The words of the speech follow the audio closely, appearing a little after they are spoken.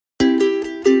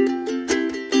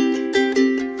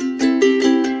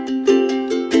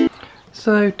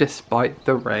So despite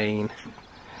the rain,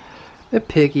 the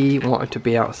piggy wanted to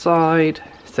be outside,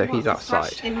 so he's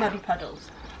outside. In muddy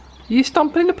puddles. You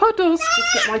stomping in the puddles?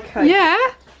 Just get my coat. Yeah?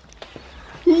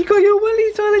 You got your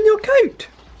wellies on in your coat?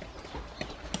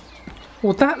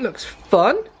 Well, that looks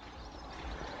fun.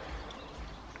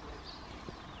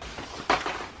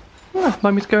 Oh,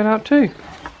 Mummy's going out too.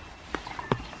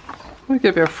 We get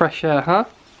a bit of fresh air, huh?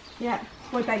 Yeah,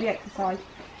 my baby exercise.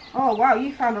 Oh wow,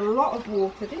 you found a lot of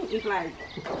water, didn't you, Blake?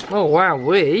 Oh wow,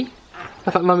 I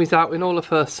thought Mummy's out in all of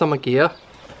her summer gear.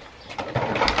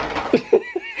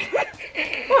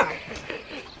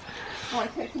 Right,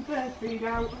 take some bird food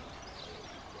out.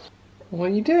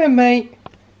 What are you doing, mate?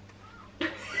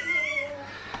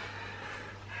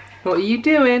 What are you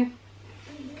doing?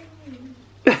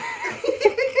 Are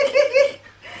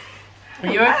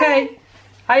you okay?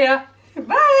 Hiya.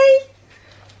 Bye.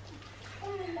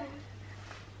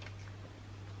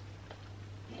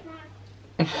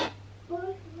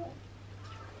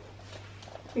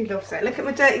 He loves it. Look at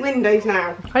my dirty windows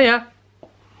now. Hiya.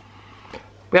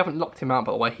 We haven't locked him out,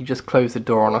 by the way. He just closed the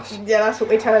door on us. Yeah, that's what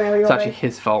we're telling everybody. It's actually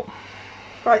his fault.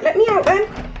 Right, let me out then.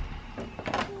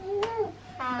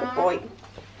 Good boy.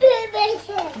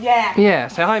 Yeah. Yeah,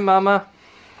 say hi, Mama.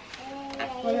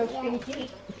 My little stinky.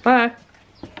 Hi.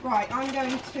 Right, I'm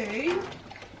going to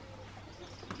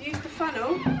use the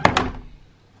funnel.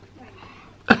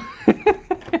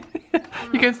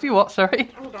 You're going to do what, sorry?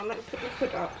 Hold on, let's put my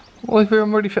foot up. Well,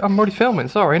 I'm already filming,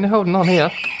 sorry. No, holding on here.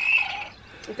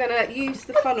 I'm going to use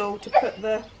the funnel to put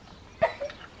the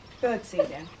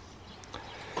birdseed in.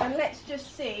 And let's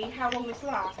just see how long this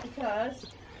lasts, because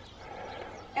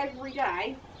every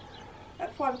day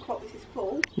at 5 o'clock this is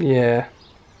full, Yeah.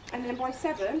 and then by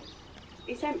 7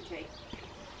 it's empty.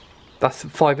 That's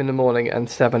 5 in the morning and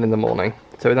 7 in the morning.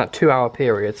 So in that 2-hour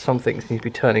period, some things need to be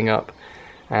turning up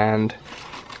and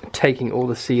taking all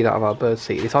the seed out of our bird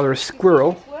seed. It's either a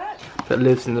squirrel that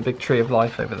lives in the big tree of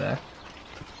life over there,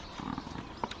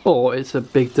 or it's a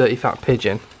big dirty fat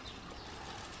pigeon.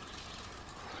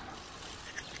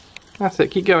 That's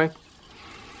it, keep going.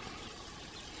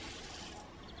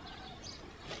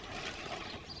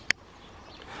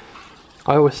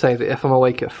 I always say that if I'm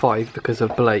awake at 5 because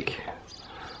of Blake,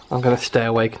 I'm going to stay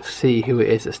awake and see who it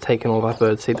is that's taken all of our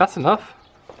bird seed. That's enough.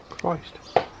 Christ.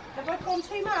 Have I gone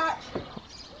too much?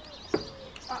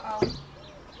 Uh-oh.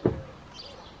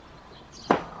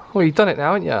 Well, you've done it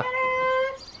now, haven't you?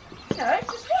 No,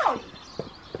 just one.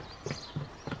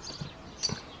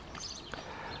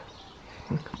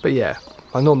 But yeah,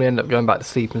 I normally end up going back to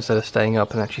sleep instead of staying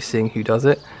up and actually seeing who does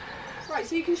it. Right,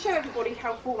 so you can show everybody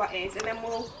how full that is, and then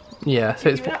we'll Yeah, so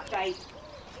give it's... you an update.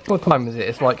 What time is it?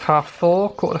 It's like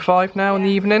 4:30, 4:45 now in the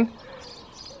evening.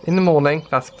 In the morning,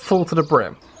 that's full to the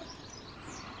brim.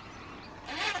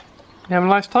 You having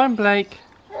a nice time, Blake?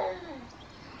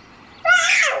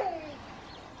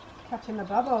 Catching the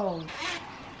bubbles.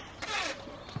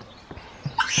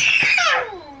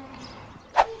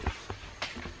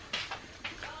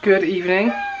 Good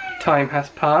evening. Time has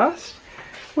passed.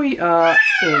 We are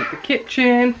in the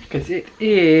kitchen because it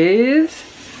is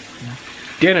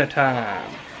dinner time.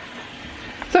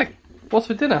 So, what's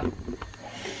for dinner?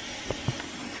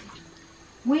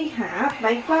 We have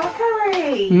Mayflower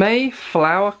curry.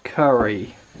 Mayflower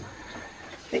curry.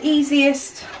 The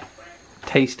easiest,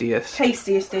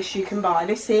 Tastiest dish you can buy.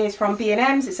 This is from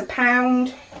B&M's. It's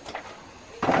 £1,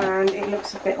 and it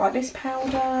looks a bit like this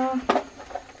powder.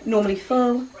 Normally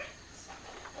full.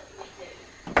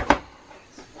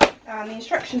 And the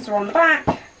instructions are on the back.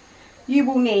 You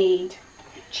will need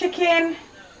chicken,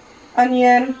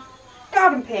 onion,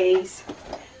 garden peas,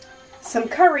 some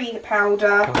curry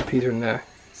powder, peas are in there.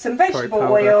 some vegetable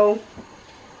oil,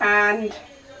 and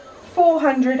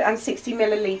 460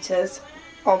 millilitres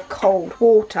of cold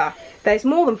water. There's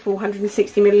more than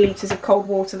 460 millilitres of cold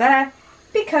water there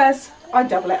because I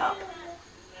double it up.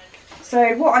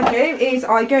 So what I do is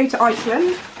I go to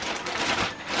Iceland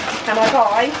and I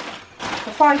buy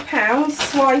for £5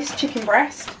 sliced chicken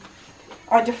breast.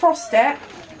 I defrost it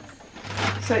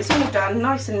so it's all done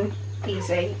nice and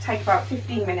easy. Take about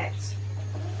 15 minutes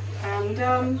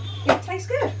and it tastes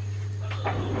good.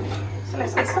 So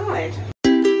let's get started.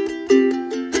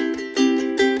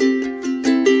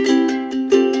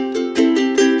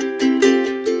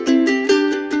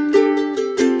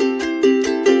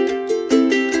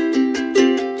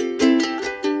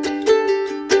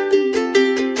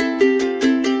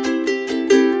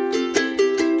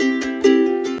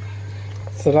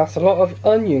 So that's a lot of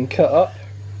onion cut up.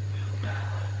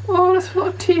 Oh, that's a lot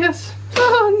of tears.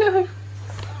 Oh no.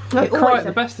 I cry at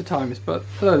the best of times, but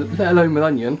let alone with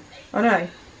onion. I know.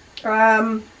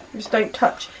 Just don't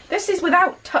touch. This is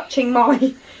without touching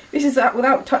my. This is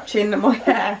without touching my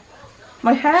hair.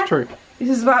 My hair. It's true. This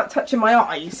is without touching my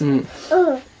eyes.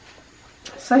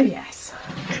 So yes,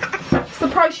 it's the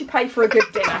price you pay for a good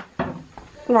dinner.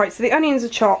 Right, so the onions are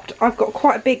chopped. I've got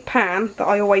quite a big pan that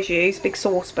I always use, big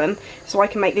saucepan, so I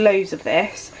can make loads of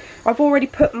this. I've already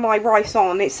put my rice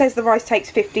on. It says the rice takes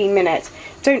 15 minutes.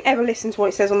 Don't ever listen to what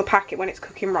it says on the packet when it's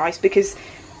cooking rice, because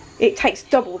it takes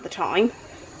double the time.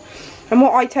 And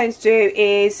what I tend to do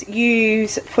is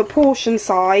use, for portion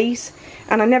size,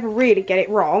 and I never really get it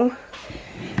wrong,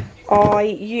 I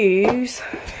use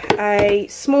a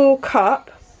small cup,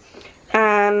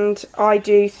 and I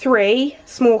do 3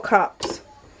 small cups.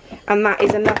 And that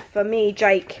is enough for me,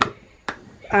 Jake,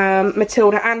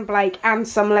 Matilda and Blake, and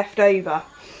some left over.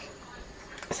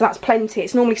 So that's plenty.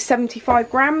 It's normally 75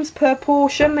 grams per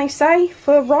portion, they say,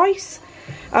 for rice.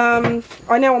 I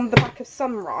know on the back of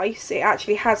some rice it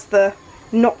actually has the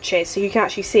notches, so you can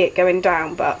actually see it going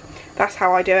down, but that's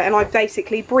how I do it. And I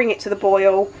basically bring it to the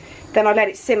boil, then I let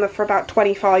it simmer for about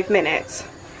 25 minutes.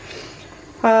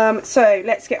 So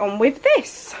let's get on with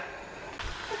this.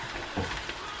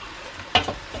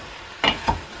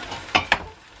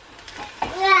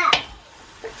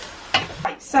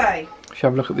 Right, so Shall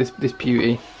we have a look at this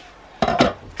beauty?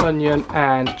 Onion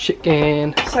and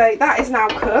chicken. So that is now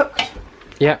cooked.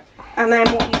 Yeah. And then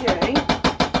what you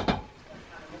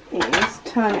do is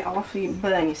turn it off so you can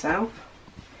burn yourself.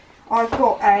 I've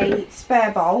got a spare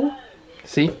bowl.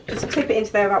 See? Just tip it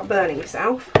into there without burning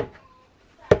yourself.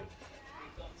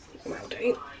 That'll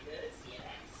do.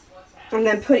 And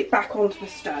then put it back onto the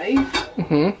stove.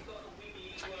 And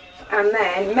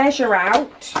then measure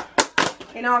out.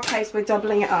 In our case, we're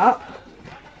doubling it up.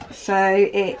 So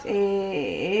it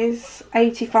is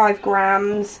 85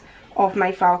 grams of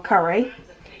Mayflower curry.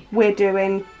 We're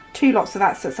doing 2 lots of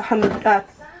that, so it's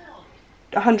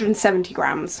 170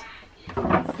 grams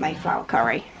of Mayflower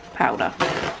curry powder.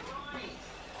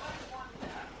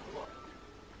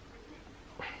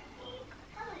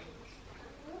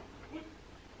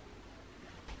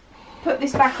 Put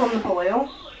this back on the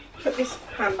boil. Put this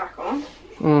pan back on.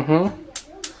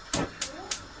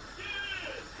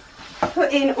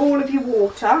 Put in all of your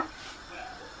water.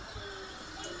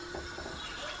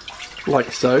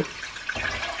 Like so.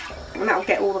 And that'll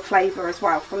get all the flavour as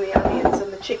well from the onions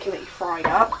and the chicken that you fried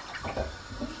up.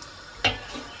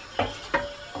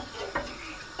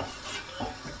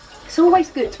 It's always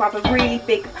good to have a really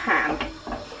big pan.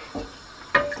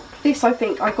 This, I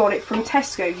think I got it from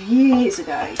Tesco years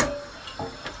ago.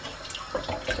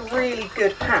 It's a really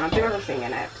good pan. I do everything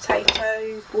in it.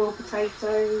 Potatoes, boiled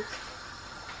potatoes.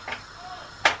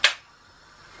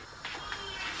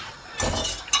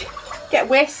 Get a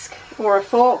whisk or a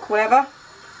fork, whatever.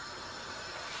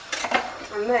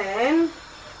 And then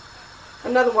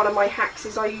another one of my hacks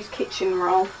is I use kitchen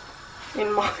roll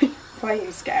in my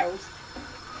weighing scales.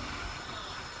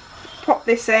 Pop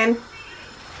this in.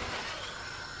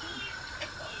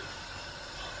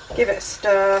 Give it a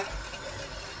stir.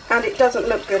 And it doesn't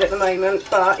look good at the moment,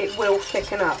 but it will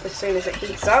thicken up as soon as it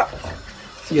heats up.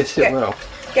 So yes, it will.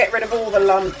 Get rid of all the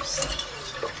lumps.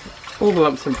 All the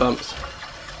lumps and bumps.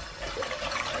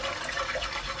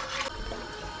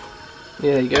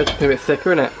 Yeah, there you go, it's a bit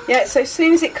thicker, isn't it? Yeah, so as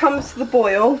soon as it comes to the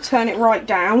boil, turn it right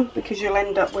down, because you'll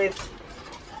end up with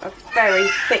a very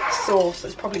thick sauce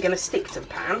that's probably going to stick to the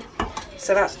pan.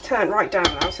 So that's turned right down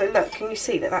now. So look, can you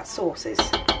see that sauce is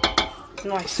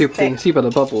nice, super thick? You can see by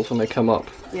the bubbles when they come up.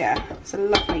 Yeah, it's a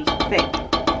lovely thick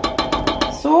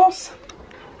sauce.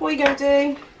 What you're going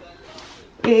to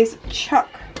do is chuck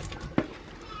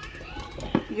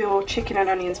your chicken and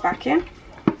onions back in.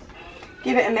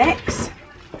 Give it a mix.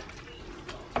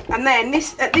 And then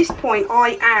at this point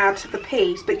I add the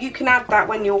peas, but you can add that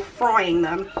when you're frying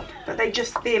them, but they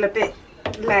just feel a bit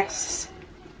less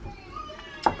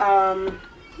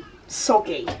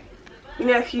soggy. You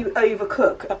know, if you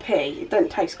overcook a pea, it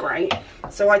doesn't taste great.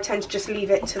 So I tend to just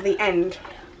leave it to the end,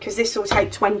 because this will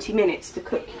take 20 minutes to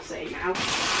cook, you see now.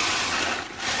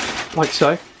 Like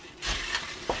so.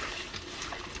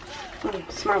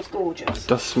 Smells gorgeous. It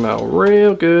does smell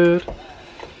real good.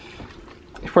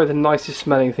 It's probably the nicest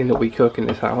smelling thing that we cook in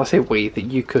this house. I say we, that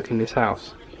you cook in this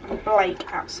house. Blake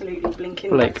absolutely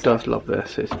blinking. Blake does love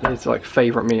this. It's like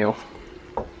favourite meal.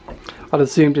 I'd have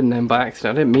zoomed in then by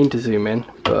accident. I didn't mean to zoom in,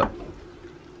 but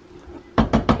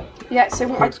yeah. So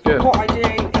what I do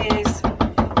is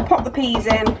pop the peas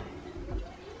in,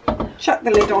 shut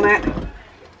the lid on it,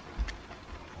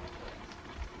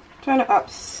 turn it up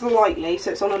slightly so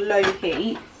it's on a low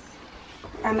heat,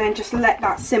 and then just let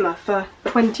that simmer for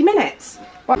 20 minutes.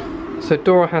 So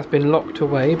Dora has been locked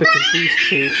away because these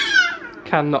two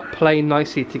cannot play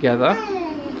nicely together.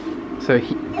 So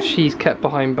she's kept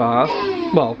behind bars.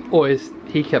 Well, or is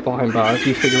he kept behind bars?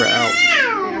 You figure it out.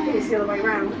 Yeah, I think it's the other way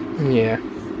around. Yeah.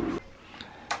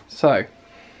 So,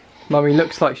 Mummy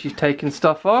looks like she's taken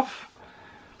stuff off.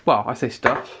 Well, I say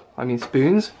stuff, I mean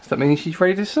spoons. Does that mean she's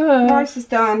ready to serve? Rice is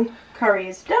done. Curry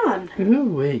is done.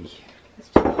 Ooh-wee. Let's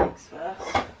do the eggs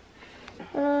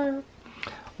first.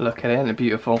 Look at it, isn't it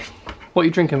beautiful? What are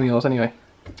you drinking with yours anyway?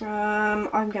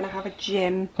 I'm going to have a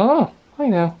gin. Oh, I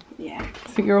know. Yeah. I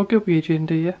think you're all good with your gin,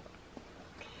 do you?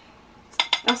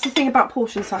 That's the thing about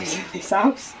portion size in this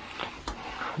house.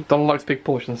 Don likes big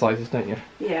portion sizes, don't you?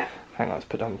 Yeah. Hang on, let's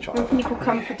put down the When chocolate. people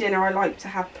come for dinner, I like to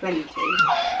have plenty.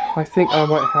 I think I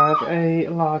might have a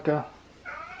lager.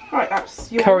 Right,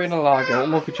 that's yours. Curry and a lager. What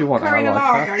more could you want? Curry and a out of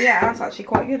life, lager, yeah, that's actually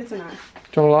quite good, isn't it? huh?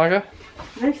 Do you want a lager?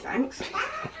 No thanks.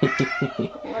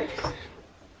 Right.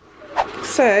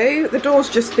 So, the door's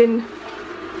just been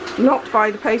knocked by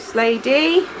the post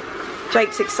lady.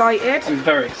 Jake's excited. I'm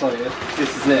very excited.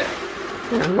 This is it.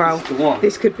 Oh, well, This is the one.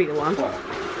 this could be the one. Well,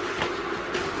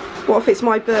 What if it's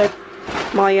my bird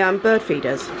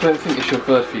feeders? I don't think it's your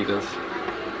bird feeders.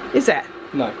 Is it?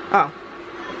 No. Oh.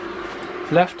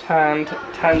 Left hand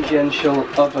tangential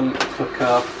oven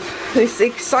cooker. It's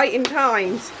exciting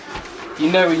times. You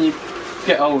know when you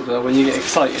get older, when you get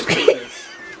excited, because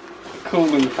the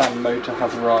cooling fan motor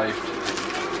has arrived.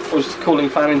 Or just cooling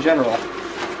fan in general.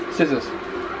 Scissors.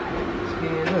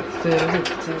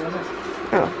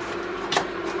 Oh.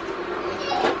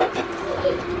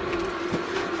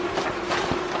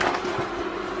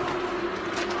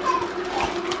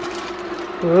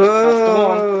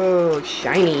 Whoa,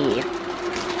 shiny.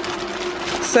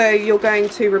 So you're going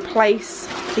to replace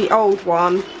the old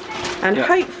one, and Yeah.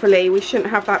 hopefully we shouldn't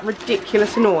have that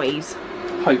ridiculous noise.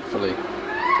 Hopefully,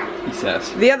 he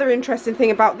says. The other interesting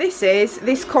thing about this is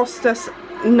this cost us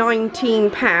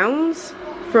 £19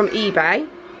 from eBay,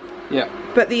 Yeah.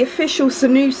 but the official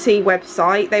Sanusi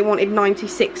website, they wanted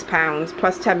 £96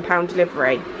 plus £10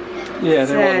 delivery. Yeah,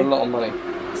 they So- want a lot of money.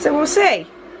 So we'll see.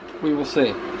 We will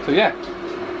see. So yeah,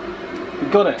 we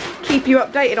got it. Keep you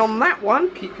updated on that one.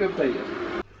 Keep you updated.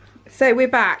 So we're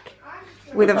back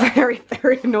with a very,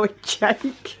 very annoyed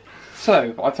Jake.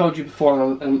 So, I told you before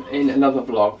in another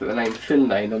vlog that the name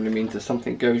Finlay normally means that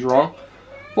something goes wrong.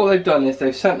 What they've done is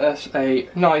they've sent us a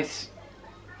nice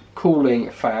cooling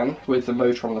fan with the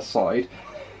motor on the side,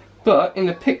 but in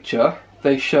the picture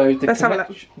they showed the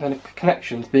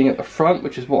connections being at the front,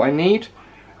 which is what I need,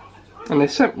 and they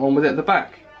sent one with it at the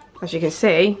back. As you can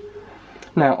see.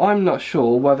 Now, I'm not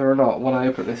sure whether or not when I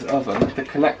open this oven the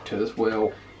connectors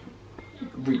will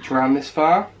reach around this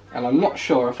far, and I'm not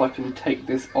sure if I can take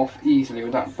this off easily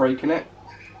without breaking it.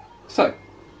 So,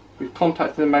 we've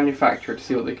contacted the manufacturer to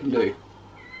see what they can do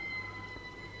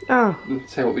Oh. and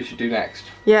say what we should do next.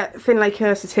 Yeah, Finlay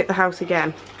curse has hit the house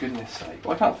again. Goodness sake,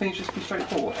 why can't things just be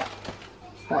straightforward?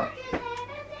 Right.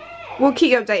 We'll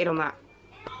keep you updated on that.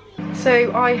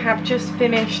 So I have just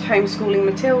finished homeschooling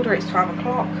Matilda. It's 12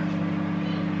 o'clock.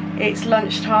 It's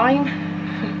lunchtime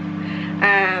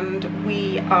and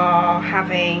we are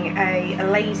having a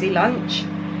lazy lunch.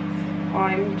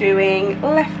 I'm doing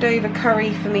leftover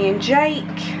curry for me and Jake.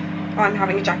 I'm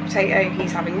having a jack potato,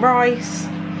 he's having rice.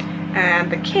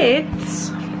 And the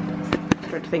kids, I'm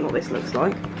trying to think what this looks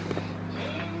like.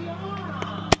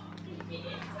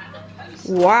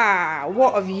 Wow,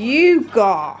 what have you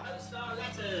got?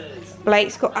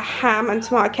 Blake's got a ham and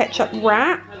tomato ketchup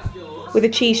wrap with a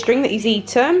cheese string that he's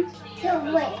eaten.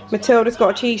 Matilda's got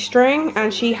a cheese string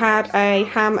and she had a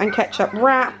ham and ketchup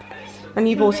wrap. And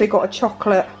you've also got a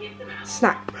chocolate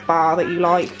snack bar that you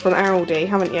like from Aldi,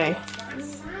 haven't you?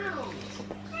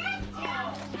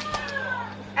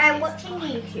 I'm watching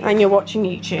YouTube. And you're watching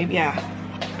YouTube, yeah.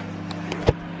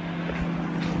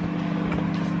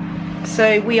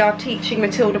 So we are teaching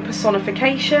Matilda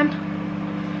personification.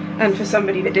 And for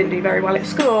somebody that didn't do very well at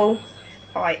school,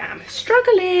 I am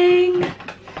struggling.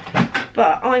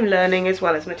 But I'm learning as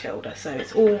well as Matilda, so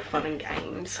it's all fun and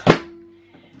games.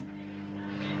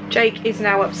 Jake is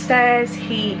now upstairs.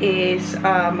 He is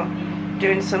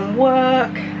doing some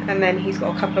work, and then he's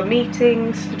got a couple of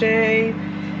meetings to do.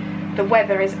 The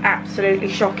weather is absolutely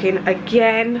shocking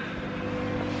again.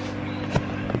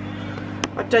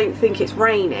 I don't think it's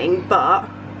raining, but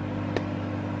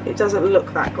it doesn't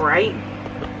look that great.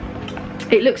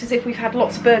 It looks as if we've had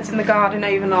lots of birds in the garden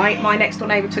overnight. My next door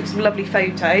neighbour took some lovely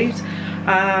photos.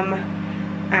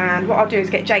 And what I'll do is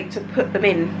get Jake to put them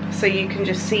in so you can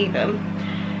just see them.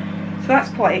 So that's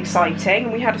quite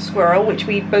exciting. We had a squirrel, which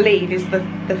we believe is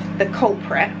the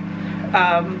culprit,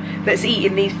 that's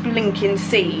eating these blinking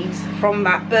seeds from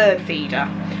that bird feeder.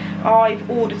 I've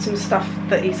ordered some stuff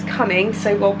that is coming,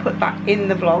 so we'll put that in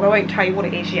the vlog. I won't tell you what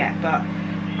it is yet, but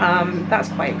that's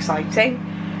quite exciting.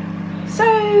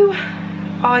 So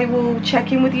I will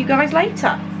check in with you guys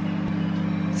later.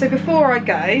 So before I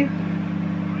go,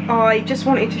 I just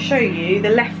wanted to show you the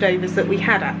leftovers that we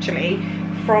had actually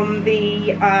from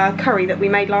the curry that we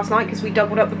made last night, because we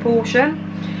doubled up the portion.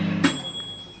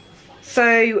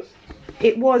 So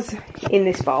it was in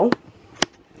this bowl,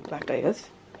 leftovers,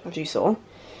 as you saw.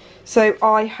 So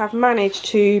I have managed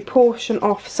to portion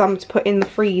off some to put in the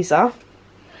freezer.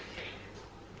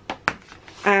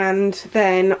 And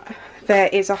then there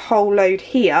is a whole load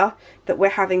here that we're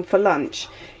having for lunch.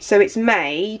 So it's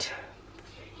made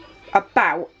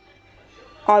about,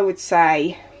 I would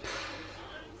say,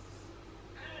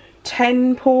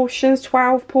 10 portions,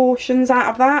 12 portions out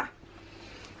of that.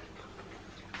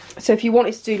 So if you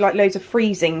wanted to do like loads of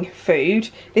freezing food,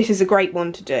 this is a great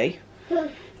one to do.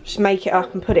 Just make it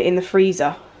up and put it in the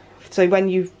freezer. So when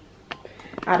you've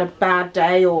had a bad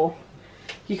day or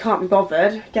you can't be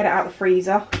bothered, get it out of the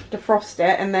freezer, defrost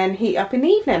it, and then heat up in the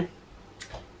evening.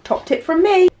 Top tip from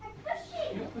me.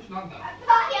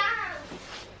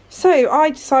 So I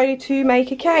decided to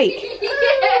make a cake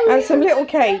and some little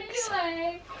cakes.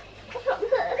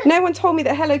 No one told me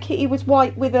that Hello Kitty was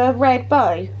white with a red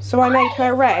bow, so I made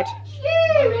her red.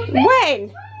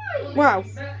 When? Wow.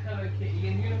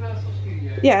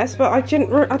 Yes, but I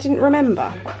didn't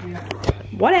remember.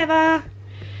 Whatever.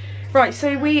 Right,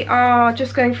 so we are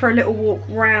just going for a little walk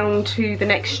round to the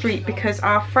next street because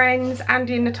our friends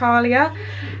Andy and Natalia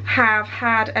have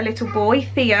had a little boy,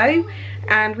 Theo,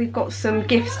 and we've got some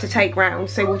gifts to take round,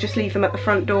 so we'll just leave them at the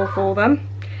front door for them.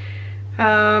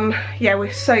 Yeah,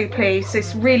 we're so pleased.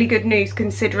 It's really good news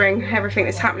considering everything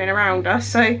that's happening around us.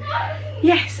 So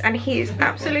yes, and he is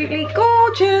absolutely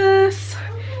gorgeous.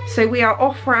 So we are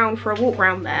off round for a walk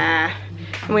round there,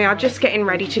 and we are just getting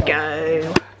ready to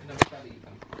go.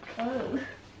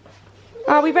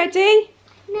 Are we ready?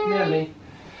 No. Nearly.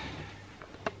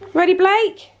 Ready,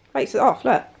 Blake? Blake's off,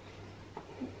 look.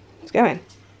 It's going.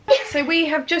 So we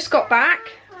have just got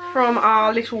back from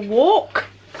our little walk.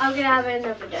 I'm gonna have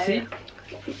another donut.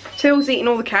 Till's eating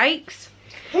all the cakes.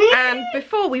 And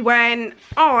before we went,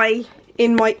 I,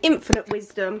 in my infinite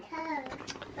wisdom,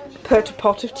 put a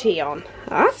pot of tea on.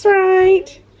 That's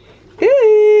right.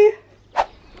 Ooh.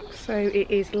 So it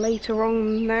is later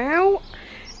on now,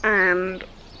 and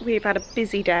we've had a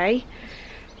busy day.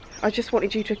 I just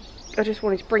wanted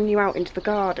to bring you out into the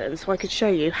garden so I could show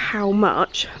you how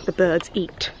much the birds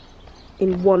eat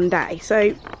in one day.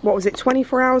 So what was it,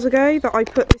 24 hours ago that I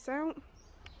put this out?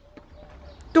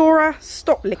 Dora,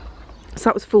 stop licking. So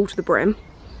that was full to the brim,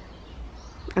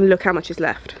 and look how much is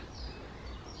left.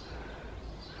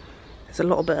 There's a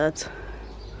lot of birds.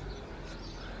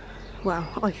 Well,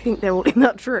 I think they're all in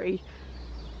that tree.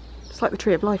 It's like the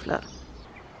tree of life, look.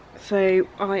 So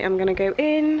I am going to go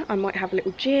in. I might have a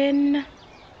little gin.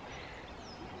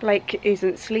 Blake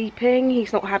isn't sleeping.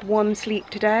 He's not had one sleep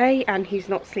today, and he's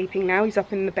not sleeping now. He's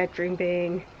up in the bedroom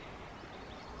being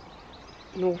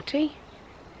naughty.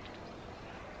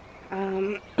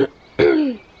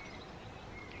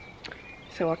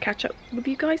 So I'll catch up with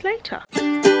you guys later.